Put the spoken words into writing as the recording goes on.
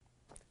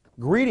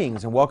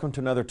Greetings and welcome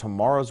to another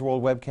Tomorrow's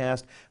World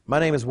webcast. My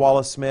name is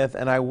Wallace Smith,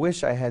 and I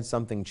wish I had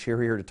something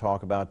cheerier to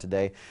talk about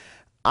today.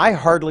 I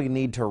hardly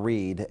need to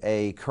read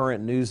a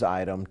current news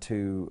item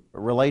to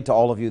relate to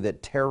all of you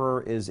that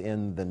terror is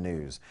in the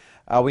news.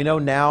 We know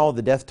now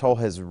the death toll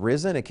has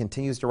risen. It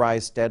continues to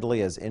rise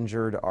steadily as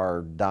injured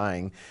are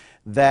dying.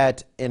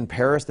 That in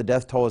Paris, the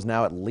death toll is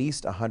now at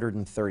least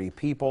 130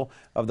 people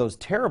of those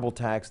terrible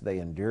attacks they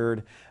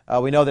endured.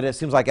 We know that it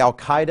seems like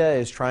Al-Qaeda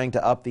is trying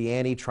to up the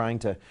ante, trying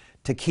to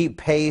keep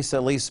pace,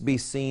 at least be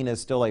seen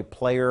as still a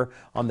player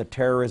on the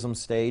terrorism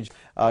stage.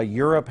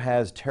 Europe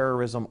has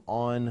terrorism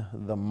on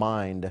the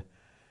mind,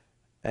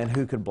 and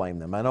who could blame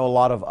them? I know a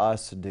lot of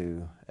us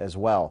do as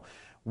well.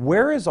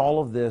 Where is all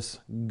of this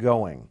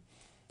going?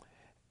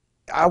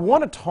 I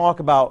want to talk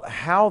about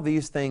how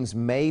these things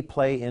may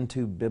play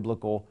into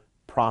biblical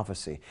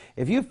prophecy.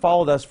 If you've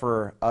followed us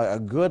for a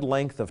good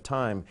length of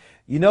time,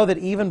 you know that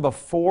even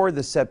before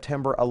the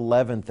September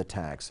 11th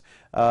attacks,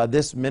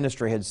 this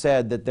ministry had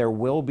said that there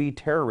will be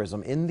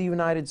terrorism in the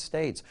United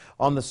States,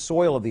 on the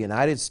soil of the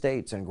United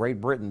States and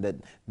Great Britain, that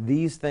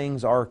these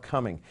things are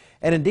coming.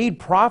 And indeed,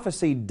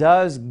 prophecy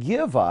does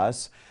give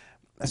us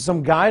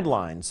some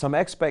guidelines, some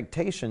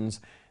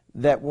expectations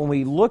that when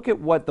we look at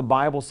what the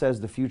Bible says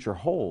the future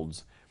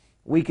holds,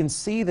 we can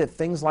see that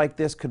things like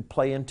this could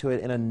play into it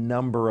in a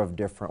number of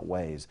different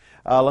ways.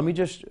 Let me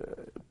just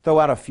throw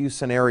out a few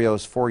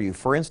scenarios for you.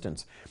 For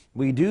instance,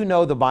 we do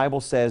know the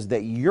Bible says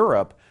that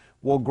Europe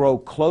will grow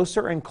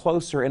closer and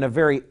closer in a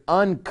very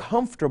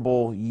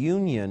uncomfortable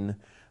union,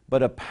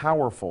 but a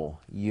powerful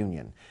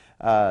union.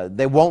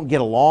 They won't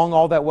get along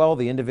all that well,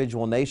 the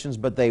individual nations,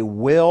 but they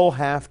will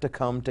have to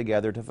come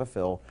together to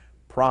fulfill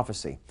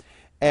prophecy.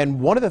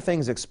 And one of the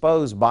things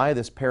exposed by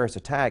this Paris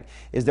attack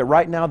is that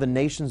right now the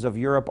nations of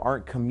Europe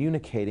aren't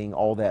communicating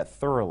all that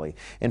thoroughly.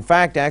 In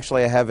fact,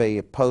 actually, I have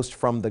a post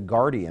from The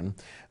Guardian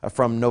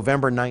from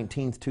November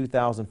 19th,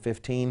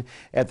 2015.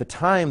 At the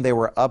time, they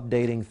were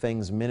updating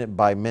things minute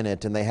by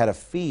minute, and they had a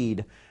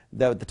feed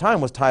that at the time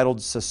was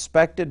titled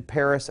 "Suspected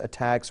Paris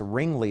Attacks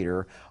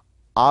Ringleader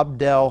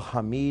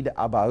Abdelhamid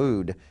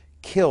Abaoud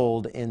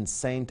Killed in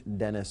Saint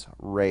Denis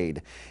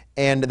Raid."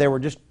 And they were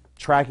just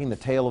tracking the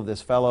tail of this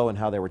fellow and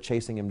how they were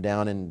chasing him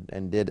down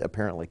and did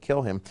apparently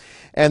kill him.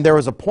 And there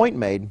was a point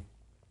made,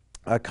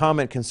 a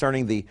comment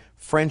concerning the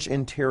French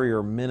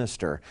Interior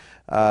Minister,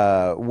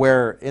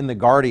 where in The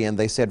Guardian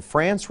they said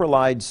France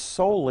relied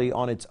solely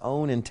on its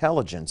own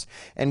intelligence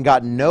and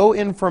got no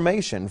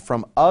information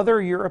from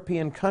other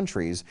European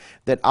countries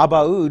that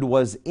Abaoud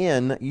was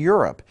in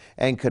Europe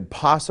and could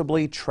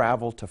possibly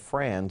travel to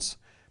France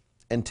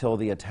until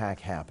the attack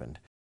happened.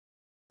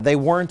 They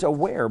weren't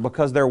aware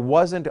because there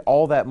wasn't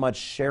all that much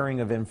sharing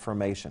of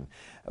information.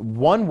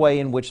 One way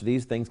in which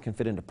these things can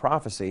fit into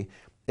prophecy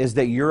is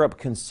that Europe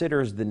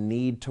considers the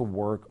need to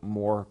work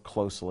more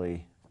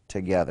closely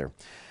together.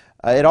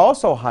 It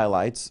also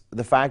highlights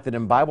the fact that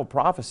in Bible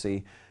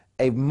prophecy,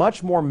 a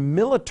much more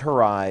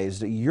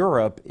militarized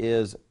Europe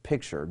is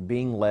pictured,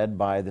 being led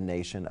by the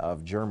nation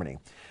of Germany.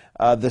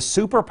 The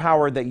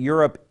superpower that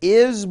Europe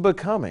is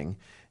becoming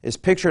is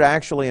pictured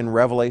actually in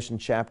Revelation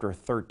chapter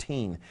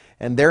 13.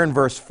 And there in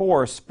verse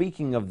 4,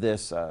 speaking of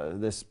this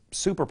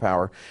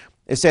superpower,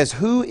 it says,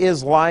 "Who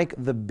is like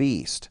the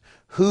beast?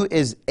 Who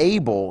is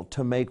able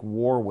to make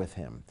war with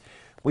him?"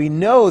 We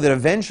know that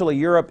eventually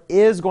Europe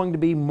is going to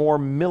be more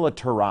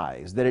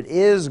militarized, that it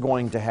is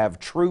going to have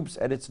troops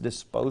at its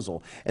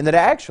disposal, and that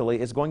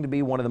actually it's going to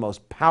be one of the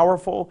most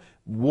powerful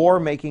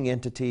war-making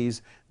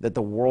entities that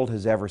the world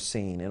has ever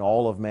seen in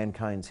all of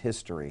mankind's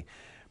history.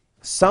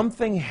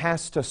 Something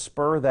has to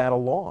spur that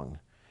along.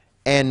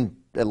 And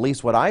at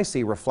least what I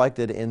see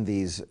reflected in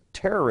these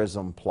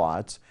terrorism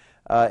plots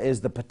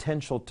is the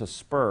potential to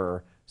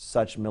spur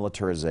such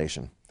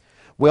militarization.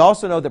 We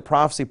also know that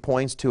prophecy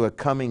points to a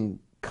coming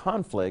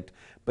conflict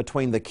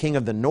between the king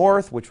of the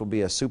north, which will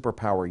be a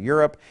superpower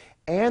Europe,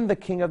 and the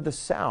king of the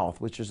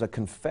south, which is a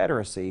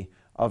confederacy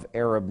of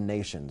Arab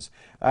nations.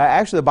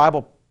 Actually, the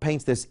Bible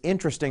paints this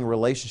interesting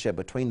relationship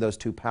between those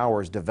two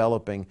powers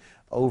developing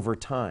over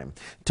time.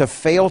 To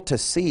fail to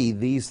see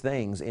these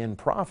things in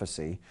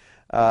prophecy,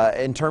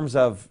 in terms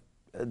of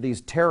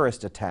these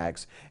terrorist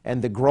attacks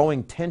and the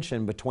growing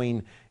tension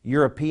between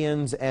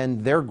Europeans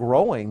and their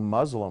growing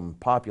Muslim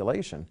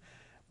population,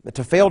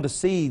 to fail to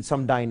see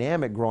some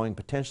dynamic growing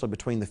potentially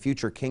between the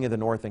future king of the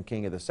north and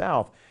king of the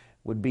south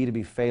would be to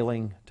be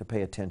failing to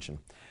pay attention.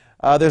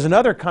 There's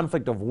another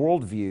conflict of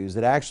worldviews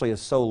that actually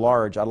is so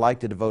large, I'd like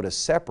to devote a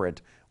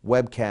separate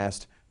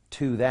webcast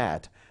to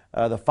that.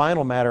 The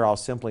final matter I'll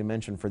simply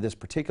mention for this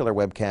particular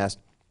webcast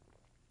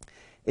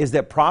is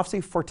that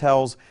prophecy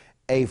foretells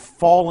a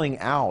falling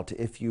out,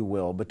 if you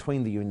will,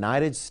 between the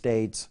United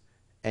States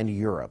and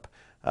Europe.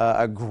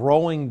 A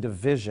growing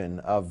division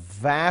of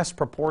vast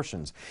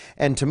proportions.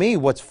 And to me,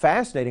 what's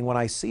fascinating when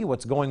I see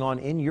what's going on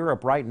in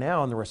Europe right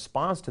now in the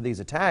response to these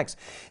attacks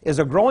is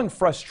a growing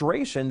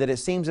frustration that it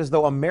seems as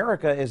though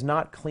America is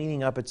not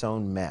cleaning up its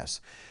own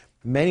mess.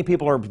 Many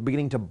people are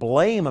beginning to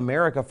blame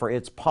America for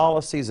its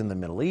policies in the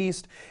Middle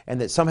East, and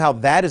that somehow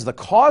that is the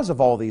cause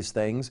of all these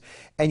things.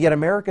 And yet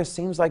America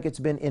seems like it's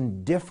been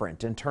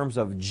indifferent in terms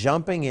of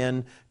jumping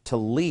in to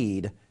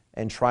lead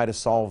and try to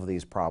solve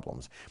these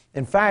problems.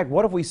 In fact,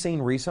 what have we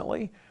seen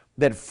recently?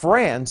 That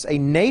France, a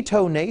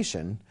NATO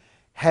nation,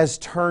 has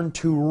turned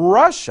to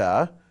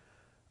Russia,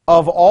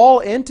 of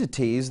all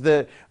entities,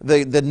 the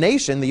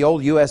nation, the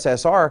old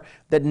USSR,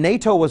 that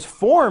NATO was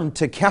formed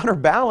to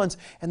counterbalance,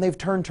 and they've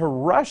turned to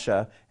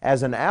Russia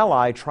as an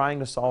ally trying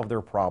to solve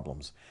their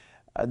problems.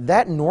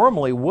 That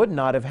normally would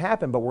not have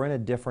happened, but we're in a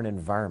different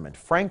environment.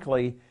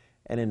 Frankly,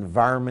 an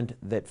environment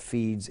that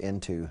feeds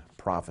into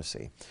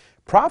prophecy.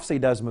 Prophecy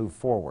does move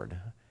forward,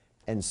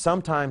 and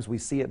sometimes we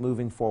see it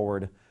moving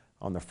forward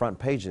on the front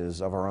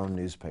pages of our own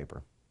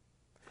newspaper.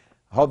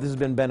 I hope this has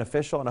been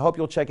beneficial, and I hope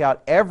you'll check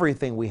out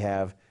everything we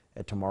have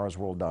at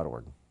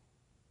tomorrowsworld.org.